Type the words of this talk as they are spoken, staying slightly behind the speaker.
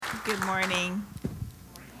Good morning.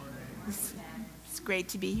 It's great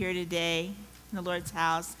to be here today in the Lord's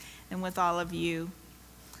house and with all of you.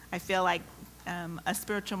 I feel like a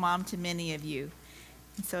spiritual mom to many of you.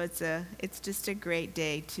 And so it's just a great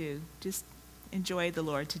day to just enjoy the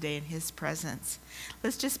Lord today in His presence.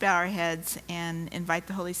 Let's just bow our heads and invite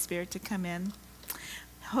the Holy Spirit to come in.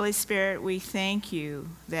 Holy Spirit, we thank you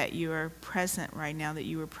that you are present right now, that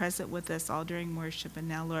you were present with us all during worship. And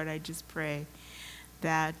now, Lord, I just pray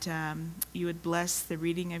that you would bless the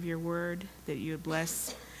reading of your word, that you would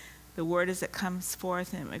bless the word as it comes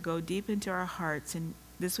forth, and it would go deep into our hearts. And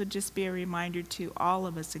this would just be a reminder to all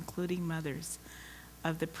of us, including mothers,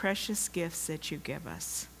 of the precious gifts that you give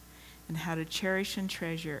us and how to cherish and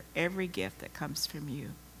treasure every gift that comes from you.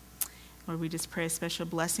 Lord, we just pray a special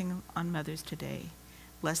blessing on mothers today.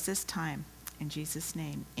 Bless this time. In Jesus'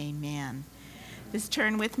 name, amen. Just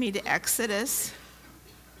turn with me to Exodus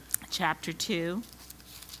chapter 2.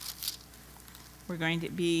 We're going to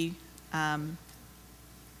be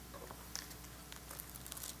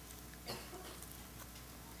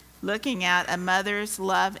looking at a mother's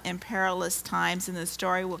love in perilous times, and the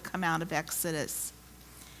story will come out of Exodus.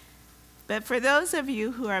 But for those of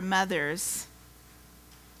you who are mothers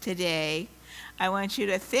today, I want you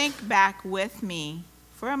to think back with me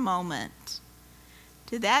for a moment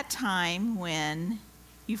to that time when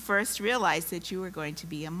you first realized that you were going to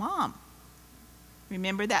be a mom.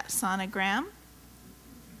 Remember that sonogram?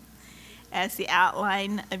 As the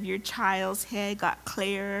outline of your child's head got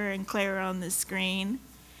clearer and clearer on the screen.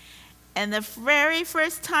 And the very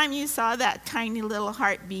first time you saw that tiny little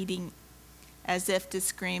heart beating as if to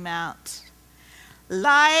scream out,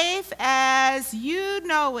 "Life as you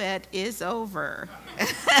know it is over."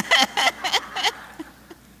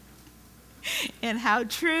 And how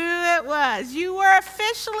true it was. You were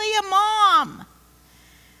officially a mom.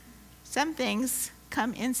 Some things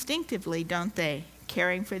come instinctively, don't they?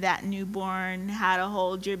 Caring for that newborn, how to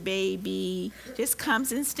hold your baby, just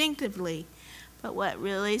comes instinctively. But what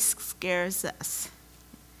really scares us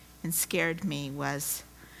and scared me was,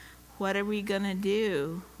 what are we going to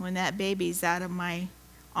do when that baby's out of my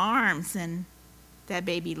arms and that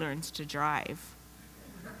baby learns to drive?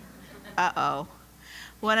 Uh-oh.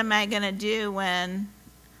 What am I going to do when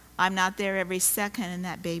I'm not there every second in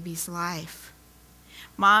that baby's life?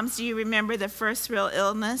 Moms, do you remember the first real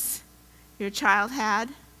illness your child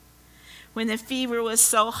had? When the fever was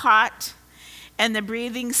so hot and the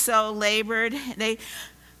breathing so labored, they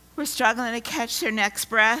were struggling to catch their next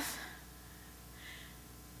breath.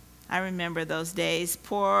 I remember those days.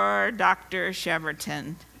 Poor Dr.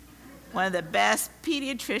 Cheverton, one of the best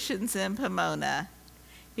pediatricians in Pomona.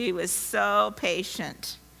 He was so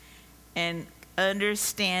patient and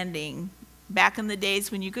understanding. Back in the days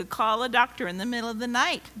when you could call a doctor in the middle of the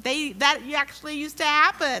night, that actually used to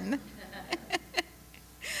happen.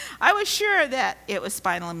 I was sure that it was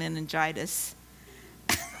spinal meningitis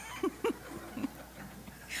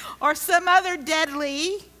or some other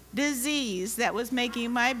deadly disease that was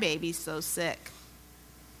making my baby so sick.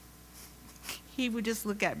 He would just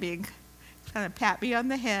look at me and kind of pat me on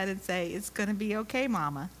the head and say, "It's going to be okay,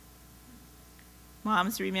 Mama."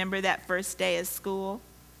 Moms, remember that first day of school?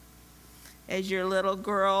 As your little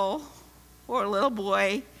girl or little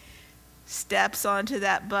boy steps onto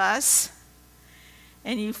that bus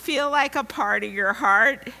and you feel like a part of your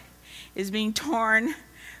heart is being torn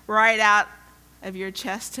right out of your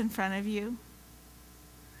chest in front of you.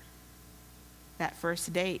 That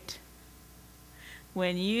first date,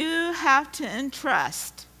 when you have to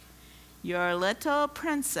entrust your little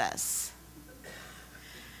princess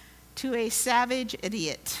to a savage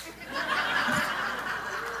idiot.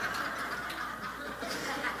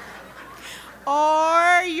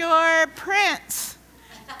 Or your prince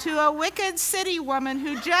to a wicked city woman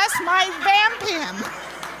who just might vamp him.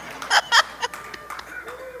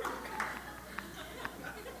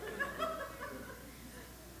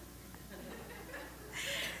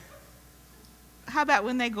 How about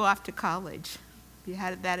when they go off to college? Have you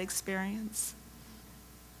had that experience?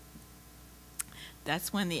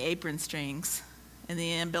 That's when the apron strings and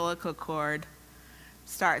the umbilical cord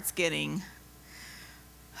starts getting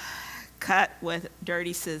cut with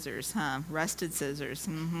dirty scissors, rusted scissors.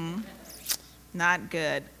 Not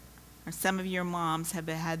good. Or some of your moms have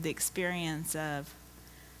had the experience of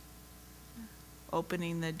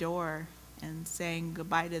opening the door and saying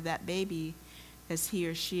goodbye to that baby as he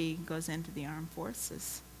or she goes into the armed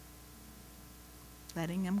forces.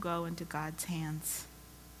 Letting them go into God's hands.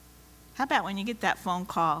 How about when you get that phone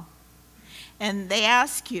call and they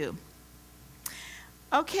ask you,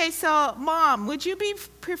 "Okay, so Mom, would you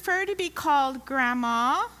prefer to be called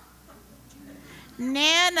Grandma,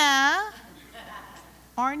 Nana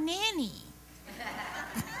or Nanny.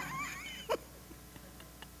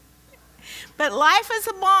 But life as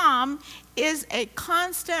a mom is a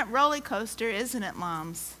constant roller coaster, isn't it,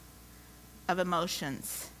 moms, of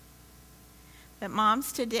emotions? But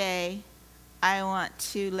moms, today, I want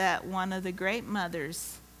to let one of the great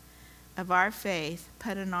mothers of our faith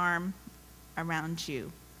put an arm around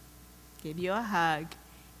you, give you a hug,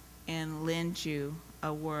 and lend you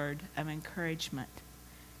a word of encouragement.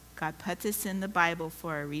 God put this in the Bible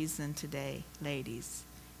for a reason today, ladies.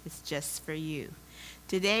 It's just for you.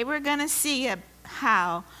 Today we're going to see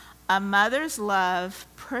how a mother's love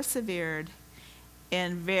persevered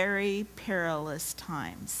in very perilous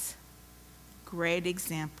times. Great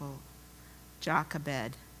example,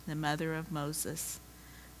 Jochebed, the mother of Moses.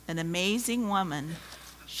 An amazing woman.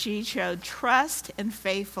 She showed trust and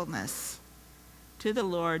faithfulness to the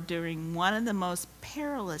Lord during one of the most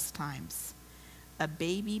perilous times a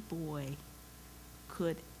baby boy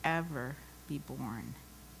could ever be born.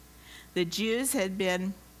 The Jews had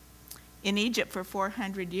been in Egypt for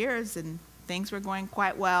 400 years and things were going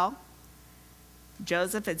quite well.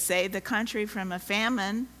 Joseph had saved the country from a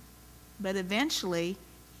famine, but eventually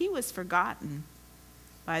he was forgotten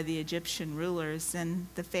by the Egyptian rulers and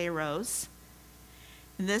the pharaohs.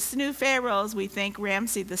 And this new pharaoh, we think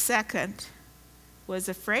Ramses II, was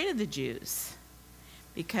afraid of the Jews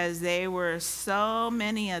because they were so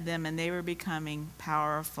many of them and they were becoming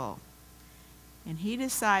powerful. And he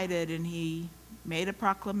decided and he made a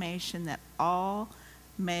proclamation that all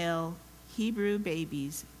male Hebrew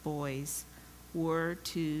babies, boys, were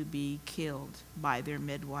to be killed by their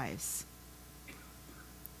midwives.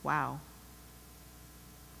 Wow.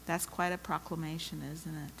 That's quite a proclamation,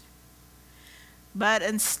 isn't it? But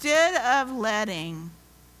instead of letting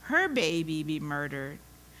her baby be murdered,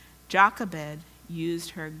 Jochebed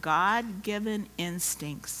used her God-given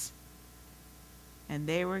instincts, and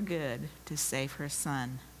they were good, to save her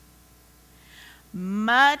son.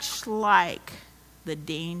 Much like the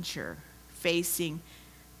danger facing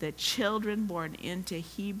the children born into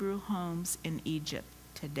Hebrew homes in Egypt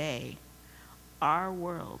today, our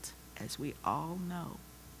world, as we all know,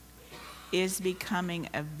 is becoming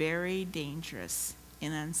a very dangerous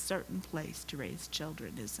and uncertain place to raise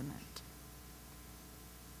children, isn't it?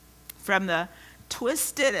 From the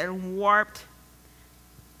twisted and warped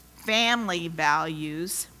family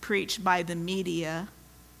values preached by the media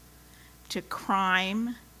to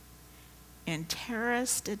crime and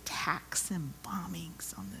terrorist attacks and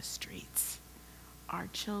bombings on the streets, our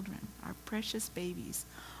children, our precious babies,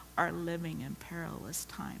 are living in perilous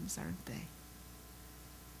times, aren't they?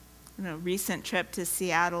 In a recent trip to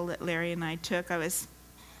Seattle that Larry and I took, I was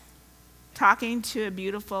talking to a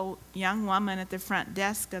beautiful young woman at the front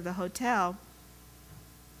desk of the hotel.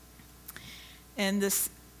 And this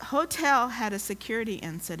hotel had a security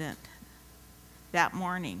incident that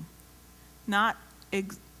morning. Not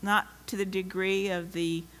to the degree of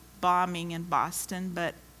the bombing in Boston,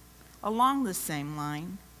 but along the same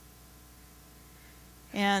line.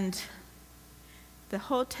 And the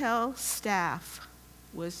hotel staff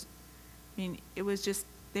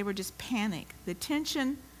they were just panicked. The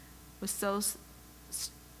tension was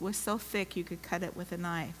so thick you could cut it with a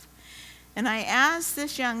knife. And I asked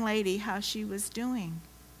this young lady how she was doing.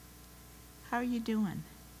 How are you doing?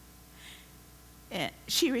 And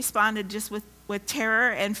she responded just with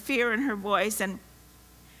terror and fear in her voice and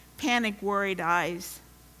panic, worried eyes.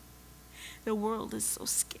 The world is so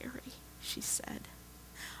scary, she said.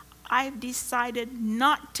 I've decided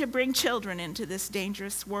not to bring children into this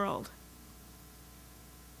dangerous world.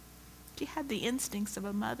 She had the instincts of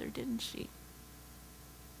a mother, didn't she?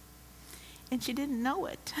 And she didn't know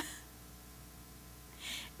it.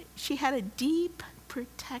 She had a deep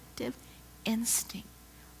protective instinct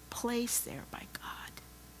placed there by God.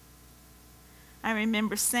 I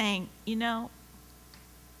remember saying,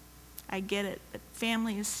 I get it, but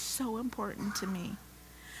family is so important to me.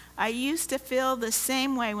 I used to feel the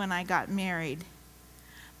same way when I got married,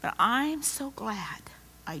 but I'm so glad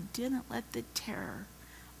I didn't let the terror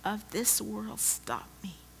of this world stop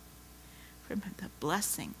me from the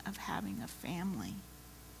blessing of having a family.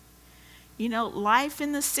 Life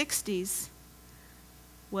in the 60s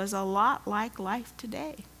was a lot like life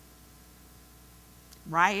today.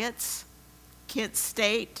 Riots, Kent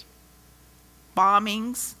State,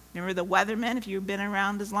 bombings. Remember the Weathermen, if you've been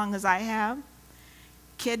around as long as I have?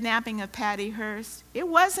 Kidnapping of Patty Hearst. It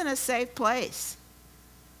wasn't a safe place.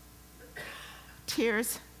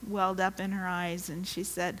 Tears welled up in her eyes, and she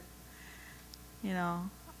said,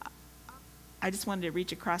 I just wanted to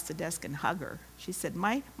reach across the desk and hug her. She said,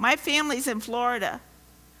 my family's in Florida.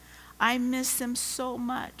 I miss them so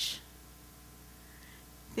much.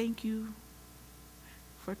 Thank you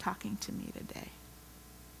for talking to me today.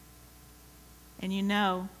 And you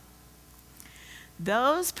know,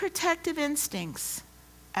 those protective instincts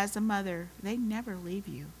as a mother, they never leave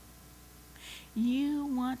you. You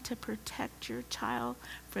want to protect your child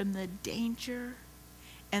from the danger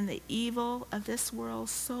and the evil of this world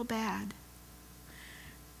so bad.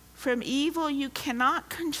 From evil you cannot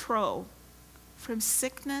control, from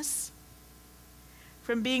sickness,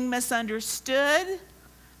 from being misunderstood.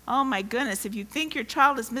 Oh my goodness, if you think your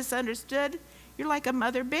child is misunderstood, you're like a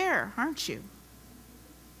mother bear, aren't you?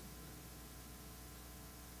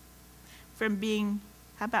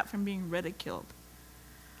 How about from being ridiculed?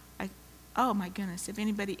 Oh my goodness, if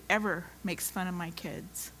anybody ever makes fun of my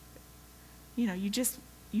kids, you just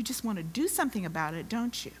want to do something about it,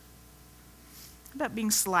 don't you? How about being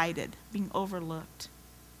slighted, being overlooked?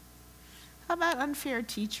 How about unfair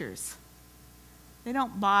teachers? They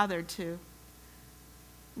don't bother to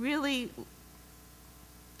really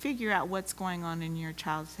figure out what's going on in your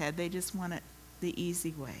child's head. They just want it the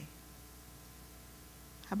easy way.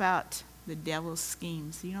 How about the devil's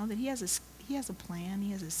schemes? You know that he has a plan,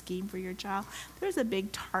 he has a scheme for your child. There's a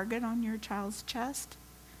big target on your child's chest.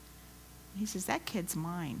 He says, that kid's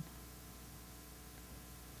mine.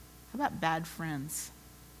 How about bad friends?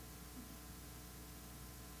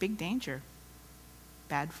 Big danger.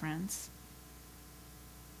 Bad friends.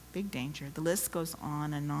 Big danger. The list goes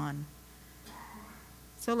on and on.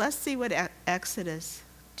 So let's see what Exodus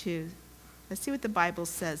 2, let's see what the Bible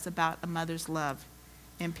says about a mother's love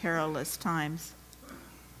in perilous times.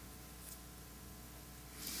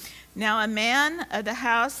 Now a man of the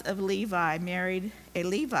house of Levi married a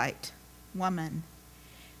Levite woman.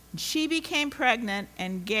 She became pregnant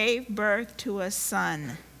and gave birth to a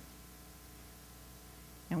son.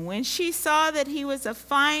 And when she saw that he was a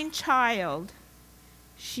fine child,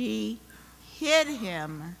 she hid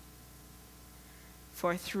him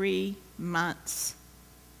for 3 months.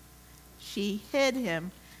 She hid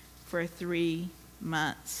him for 3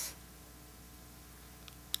 months.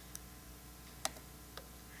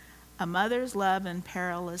 A mother's love in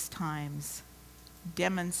perilous times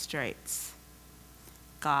demonstrates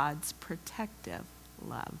God's protective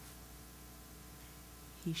love.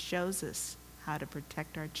 He shows us how to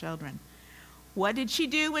protect our children. What did she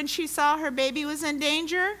do when she saw her baby was in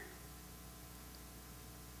danger?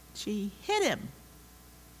 She hid him.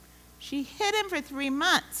 She hid him for 3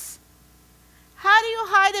 months. How do you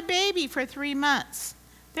hide a baby for 3 months?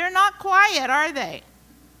 They're not quiet, are they?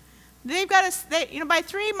 They've got by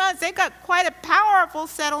 3 months, they've got quite a powerful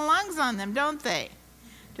set of lungs on them, don't they?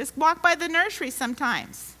 Just walk by the nursery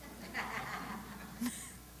sometimes.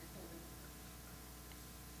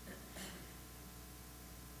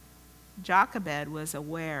 Jochebed was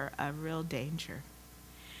aware of real danger.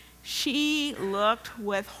 She looked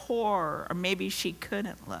with horror, or maybe she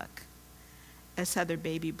couldn't look, as other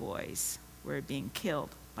baby boys were being killed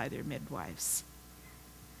by their midwives.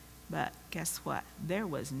 But guess what? There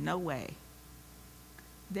was no way.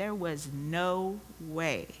 There was no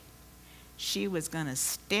way she was going to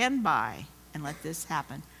stand by and let this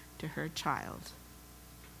happen to her child.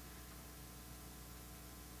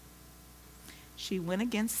 She went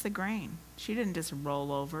against the grain. She didn't just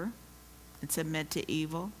roll over and submit to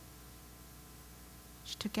evil.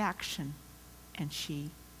 She took action, and she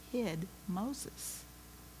hid Moses.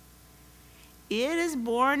 It is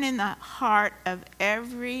born in the heart of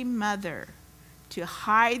every mother to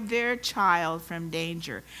hide their child from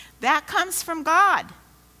danger. That comes from God.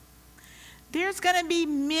 There's going to be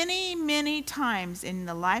many, many times in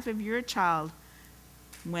the life of your child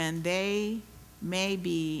when they may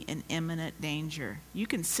be in imminent danger. You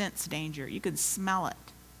can sense danger. You can smell it.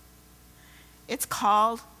 It's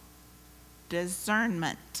called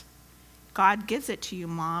discernment. God gives it to you,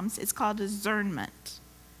 moms. It's called discernment.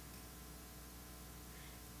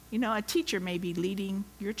 A teacher may be leading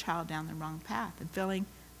your child down the wrong path and filling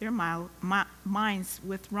their minds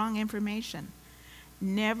with wrong information.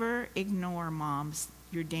 Never ignore, moms,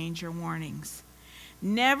 your danger warnings.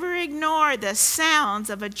 Never ignore the sounds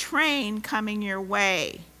of a train coming your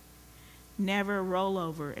way. Never roll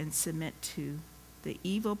over and submit to the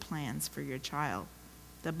evil plans for your child.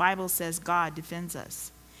 The Bible says God defends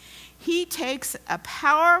us. He takes a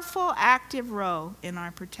powerful, active role in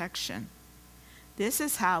our protection. This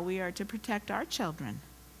is how we are to protect our children.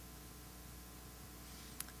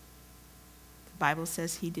 The Bible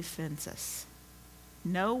says he defends us.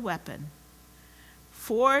 No weapon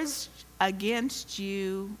forged against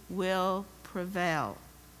you will prevail,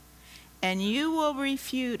 and you will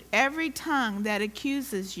refute every tongue that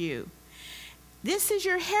accuses you. This is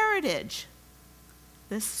your heritage,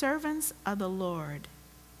 the servants of the Lord,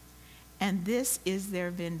 and this is their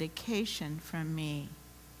vindication from me,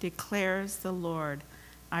 declares the Lord.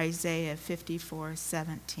 Isaiah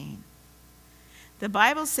 54:17. The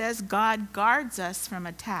Bible says God guards us from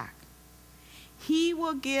attack. He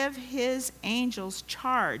will give his angels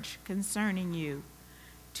charge concerning you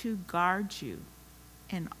to guard you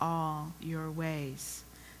in all your ways.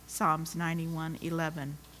 Psalms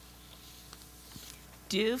 91:11.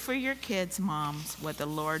 Do for your kids, moms, what the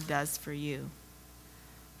Lord does for you.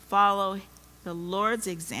 Follow the Lord's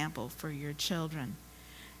example for your children.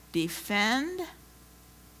 Defend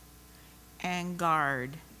and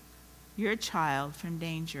guard your child from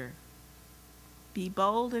danger. Be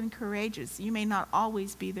bold and courageous. You may not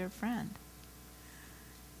always be their friend.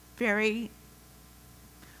 Very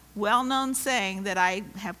well-known saying that I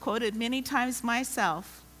have quoted many times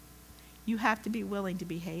myself. You have to be willing to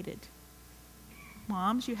be hated.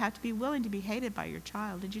 Moms, you have to be willing to be hated by your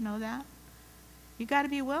child. Did you know that? You got to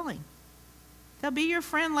be willing. They'll be your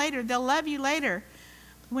friend later. They'll love you later.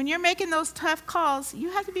 When you're making those tough calls,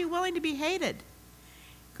 you have to be willing to be hated.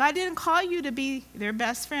 God didn't call you to be their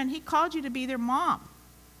best friend. He called you to be their mom.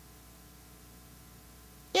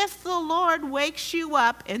 If the Lord wakes you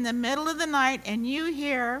up in the middle of the night and you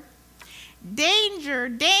hear, danger,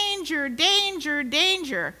 danger, danger,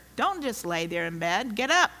 danger, don't just lay there in bed. Get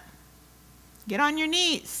up. Get on your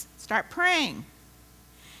knees. Start praying.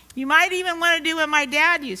 You might even want to do what my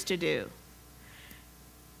dad used to do.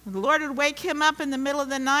 The Lord would wake him up in the middle of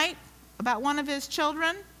the night about one of his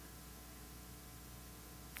children.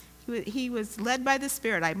 He was led by the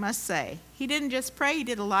Spirit, I must say. He didn't just pray. He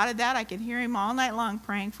did a lot of that. I could hear him all night long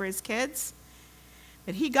praying for his kids.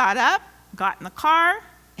 But he got up, got in the car,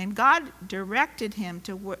 and God directed him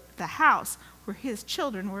to the house where his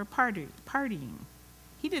children were partying.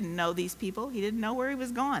 He didn't know these people. He didn't know where he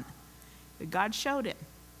was going. But God showed him.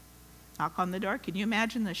 Knock on the door. Can you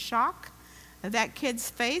imagine the shock of that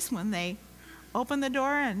kid's face when they opened the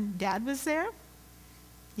door and Dad was there?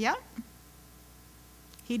 Yep.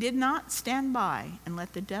 He did not stand by and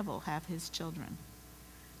let the devil have his children.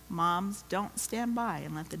 Moms, don't stand by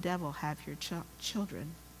and let the devil have your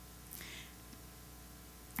children.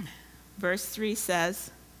 Verse 3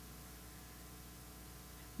 says,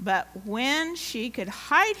 but when she could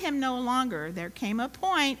hide him no longer, there came a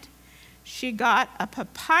point she got a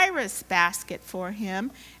papyrus basket for him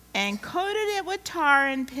and coated it with tar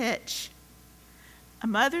and pitch. A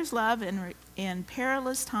mother's love in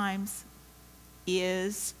perilous times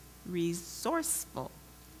is resourceful.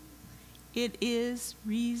 It is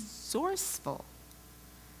resourceful.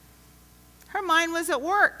 Her mind was at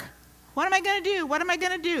work. What am I going to do? What am I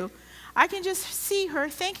going to do? I can just see her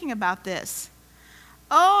thinking about this.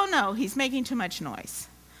 Oh no, he's making too much noise.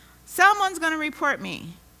 Someone's going to report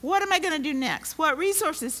me. What am I going to do next? What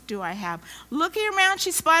resources do I have? Looking around,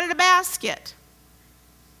 she spotted a basket.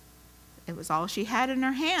 It was all she had in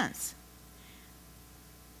her hands.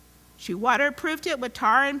 She waterproofed it with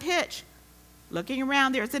tar and pitch. Looking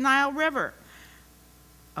around, there's the Nile River.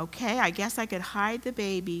 Okay, I guess I could hide the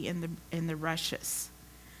baby in the rushes.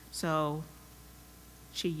 So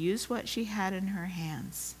she used what she had in her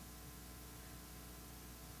hands.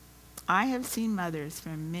 I have seen mothers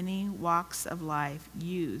from many walks of life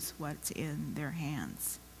use what's in their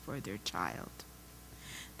hands for their child.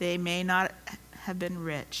 They may not have been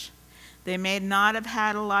rich. They may not have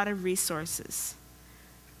had a lot of resources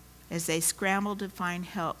as they scrambled to find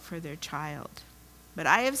help for their child. But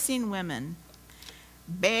I have seen women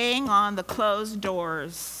bang on the closed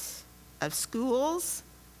doors of schools,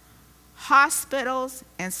 hospitals,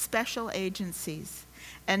 and special agencies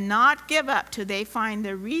and not give up till they find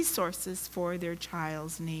the resources for their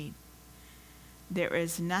child's need. There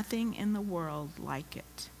is nothing in the world like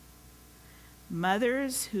it.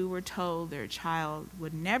 Mothers who were told their child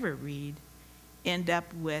would never read end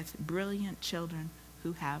up with brilliant children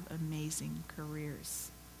who have amazing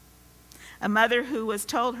careers. A mother who was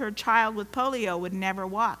told her child with polio would never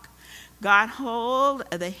walk got hold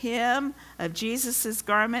of the hem of Jesus'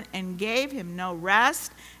 garment and gave him no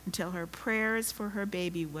rest until her prayers for her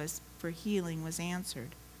baby for healing was answered.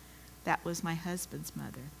 That was my husband's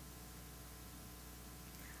mother.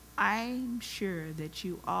 I'm sure that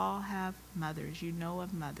you all have mothers, you know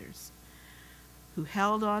of mothers, who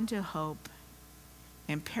held on to hope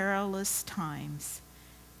in perilous times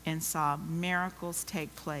and saw miracles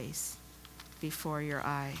take place before your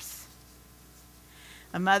eyes.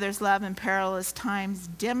 A mother's love in perilous times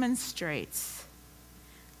demonstrates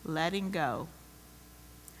letting go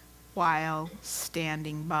while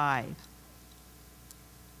standing by.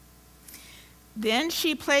 Then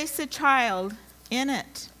she placed the child in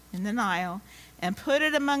the Nile, and put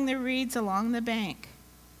it among the reeds along the bank.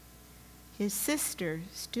 His sister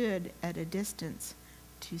stood at a distance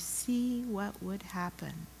to see what would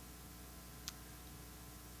happen.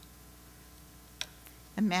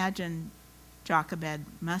 Imagine Jochebed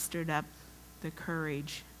mustered up the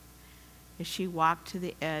courage as she walked to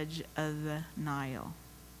the edge of the Nile,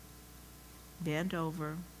 bent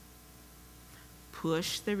over,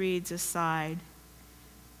 pushed the reeds aside,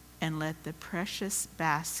 and let the precious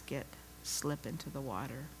basket slip into the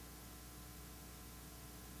water.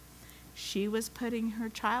 She was putting her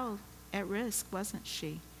child at risk, wasn't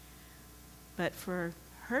she? But for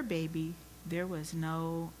her baby, there was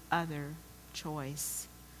no other choice,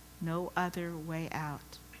 no other way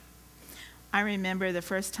out. I remember the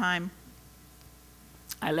first time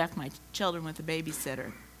I left my children with a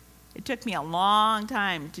babysitter. It took me a long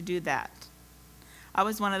time to do that. I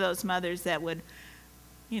was one of those mothers that would,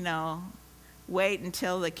 wait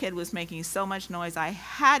until the kid was making so much noise. I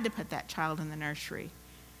had to put that child in the nursery.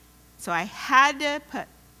 So I had to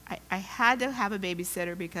have a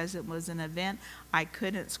babysitter because it was an event I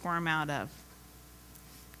couldn't squirm out of.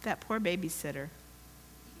 That poor babysitter.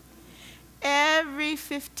 Every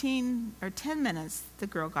 15 or 10 minutes, the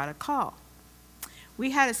girl got a call.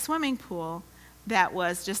 We had a swimming pool that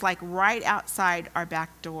was just like right outside our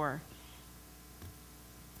back door.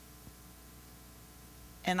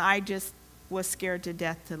 And I just was scared to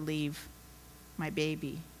death to leave my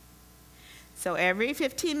baby. So every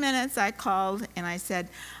 15 minutes I called and I said,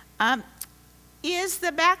 is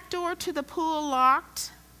the back door to the pool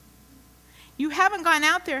locked? You haven't gone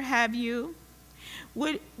out there, have you?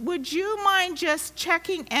 Would you mind just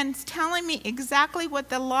checking and telling me exactly what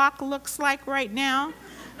the lock looks like right now?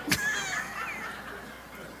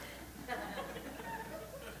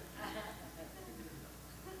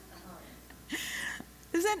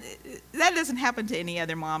 That doesn't happen to any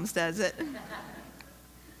other moms, does it?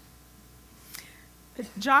 But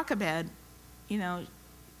Jochebed,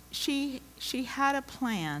 she had a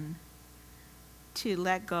plan to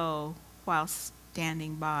let go while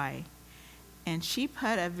standing by. And she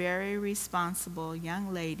put a very responsible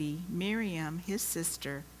young lady, Miriam, his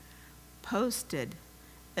sister, posted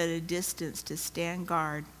at a distance to stand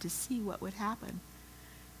guard to see what would happen.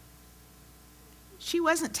 She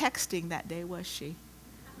wasn't texting that day, was she?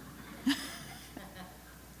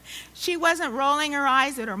 She wasn't rolling her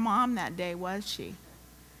eyes at her mom that day, was she?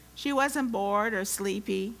 She wasn't bored or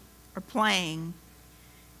sleepy or playing.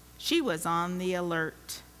 She was on the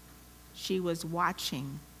alert. She was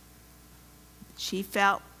watching. She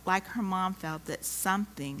felt like her mom felt that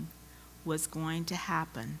something was going to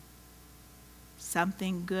happen.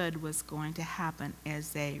 Something good was going to happen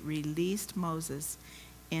as they released Moses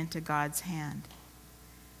into God's hand.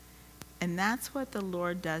 And that's what the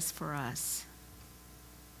Lord does for us.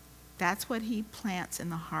 That's what he plants in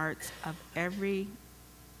the hearts of every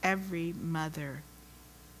mother.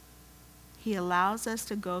 He allows us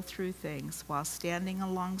to go through things while standing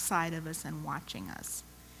alongside of us and watching us.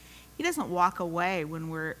 He doesn't walk away when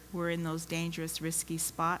we're in those dangerous, risky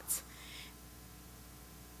spots.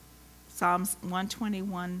 Psalms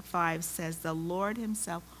 121:5 says, the Lord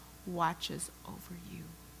himself watches over you.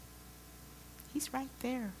 He's right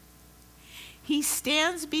there. He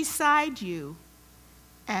stands beside you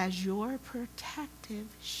as your protective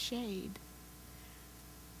shade.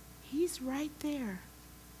 He's right there.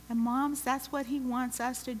 And moms, that's what he wants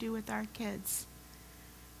us to do with our kids.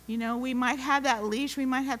 We might have that leash, we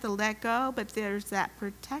might have to let go, but there's that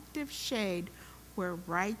protective shade. We're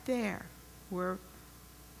right there. We're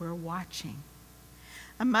watching.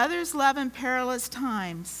 A mother's love in perilous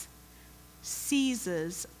times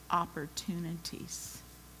seizes opportunities.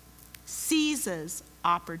 Seizes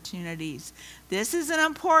opportunities. This is an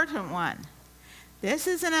important one.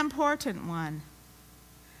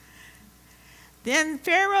 Then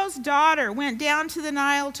Pharaoh's daughter went down to the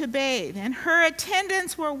Nile to bathe, and her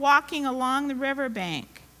attendants were walking along the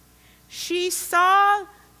riverbank. She saw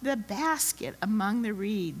the basket among the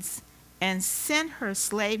reeds and sent her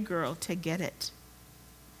slave girl to get it.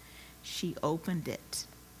 She opened it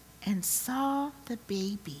and saw the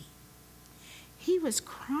baby. He was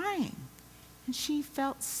crying, and she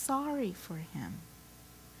felt sorry for him.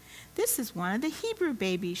 This is one of the Hebrew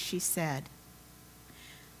babies, she said.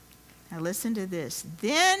 Now listen to this.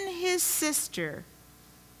 Then his sister,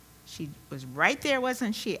 she was right there,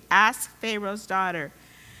 wasn't she? Asked Pharaoh's daughter,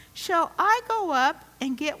 shall I go up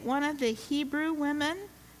and get one of the Hebrew women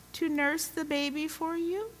to nurse the baby for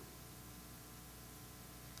you?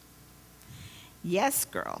 Yes,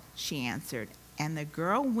 girl, she answered. And the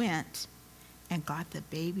girl went and got the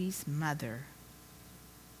baby's mother.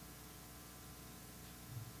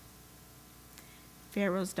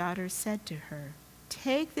 Pharaoh's daughter said to her,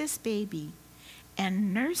 "Take this baby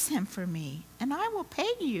and nurse him for me, and I will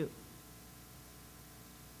pay you."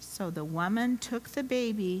 So the woman took the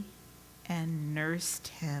baby and nursed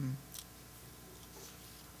him.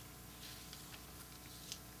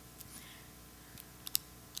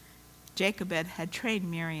 Jochebed had trained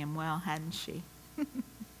Miriam well, hadn't she?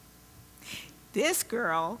 This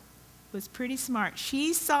girl was pretty smart.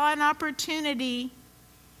 She saw an opportunity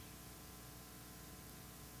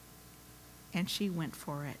and she went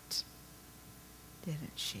for it,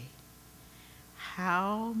 didn't she?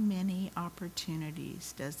 How many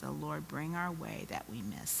opportunities does the Lord bring our way that we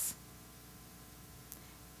miss?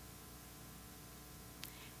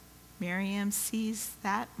 Miriam seized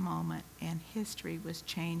that moment and history was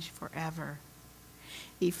changed forever.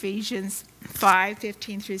 Ephesians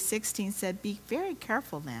 5:15-16 said, "Be very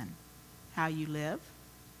careful then how you live.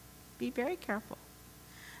 Be very careful.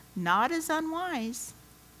 Not as unwise,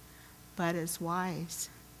 but as wise,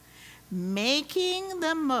 making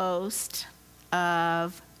the most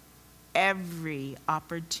of every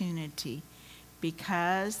opportunity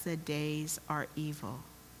because the days are evil."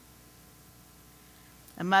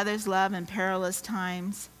 A mother's love in perilous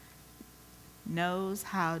times knows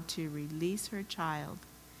how to release her child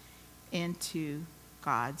into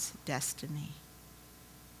God's destiny.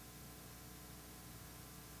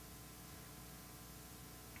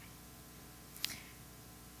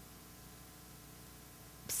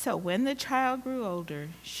 So when the child grew older,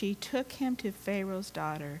 she took him to Pharaoh's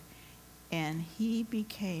daughter, and he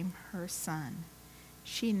became her son.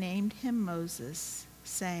 She named him Moses,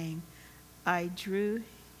 saying, "I drew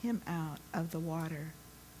him out of the water."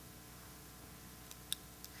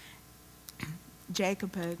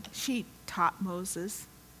 Jacob, she taught Moses,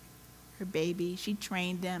 her baby. She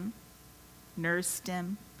trained him, nursed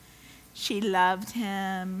him. She loved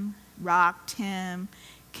him, rocked him,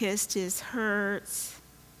 kissed his hurts.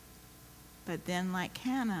 But then, like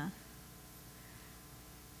Hannah,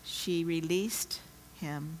 she released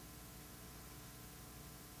him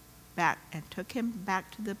back and took him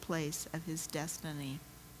back to the place of his destiny.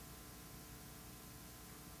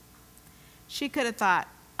 She could have thought,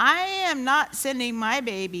 I am not sending my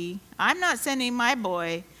baby, I'm not sending my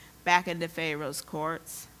boy back into Pharaoh's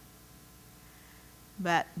courts.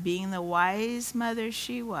 But being the wise mother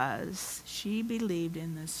she was, she believed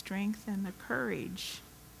in the strength and the courage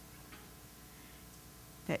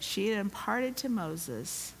that she had imparted to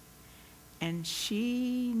Moses, and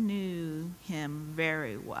she knew him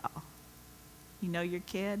very well. You know your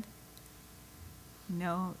kid? You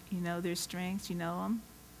know their strengths, you know them?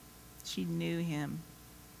 She knew him.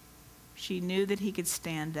 She knew that he could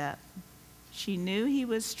stand up. She knew he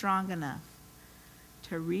was strong enough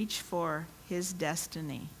to reach for his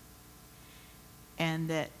destiny, and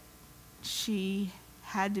that she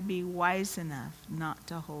had to be wise enough not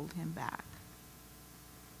to hold him back.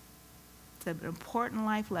 It's an important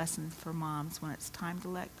life lesson for moms when it's time to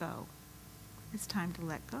let go. It's time to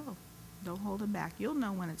let go. Don't hold it back. You'll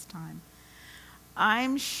know when it's time.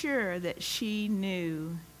 I'm sure that she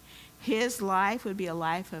knew his life would be a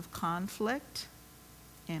life of conflict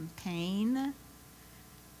and pain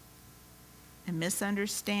and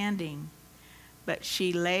misunderstanding. But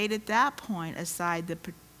she laid at that point aside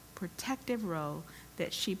the protective role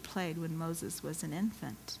that she played when Moses was an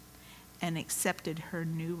infant and accepted her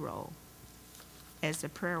new role as a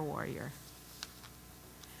prayer warrior.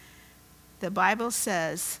 The Bible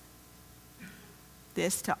says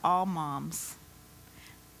this to all moms: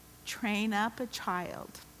 train up a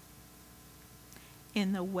child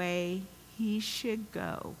in the way he should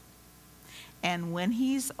go, and when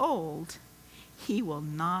he's old, he will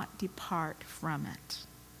not depart from it.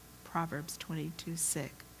 Proverbs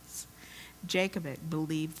 22:6. Jacob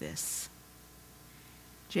believed this.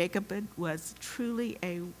 Jacob was truly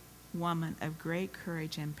a woman of great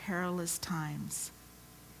courage in perilous times.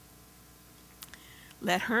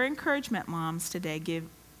 Let her encouragement, moms, today give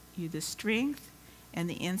you the strength and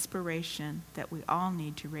the inspiration that we all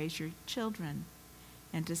need to raise your children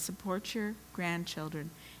and to support your grandchildren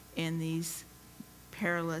in these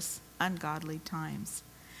perilous, ungodly times.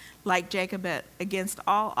 Like Jacob, against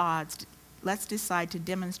all odds, let's decide to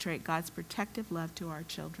demonstrate God's protective love to our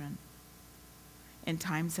children in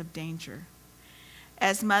times of danger.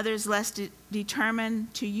 As mothers, let's determine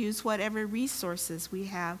to use whatever resources we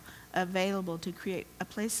have available to create a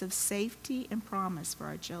place of safety and promise for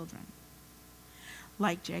our children.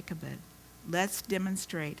 Like Jacob, let's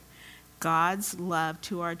demonstrate God's love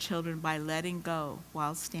to our children by letting go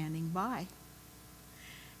while standing by.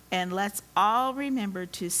 And let's all remember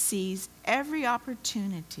to seize every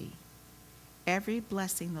opportunity, every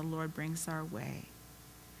blessing the Lord brings our way.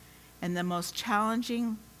 And the most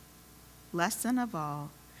challenging lesson of all,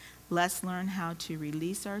 let's learn how to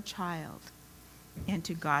release our child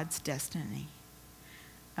into God's destiny.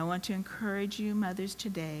 I want to encourage you, mothers,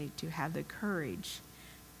 today to have the courage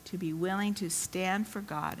to be willing to stand for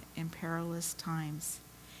God in perilous times.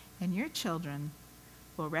 And your children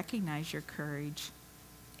will recognize your courage,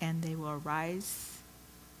 and they will arise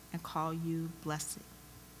and call you blessed.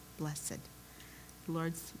 Blessed. The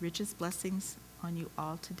Lord's richest blessings on you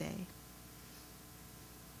all today.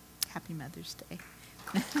 Happy Mother's Day.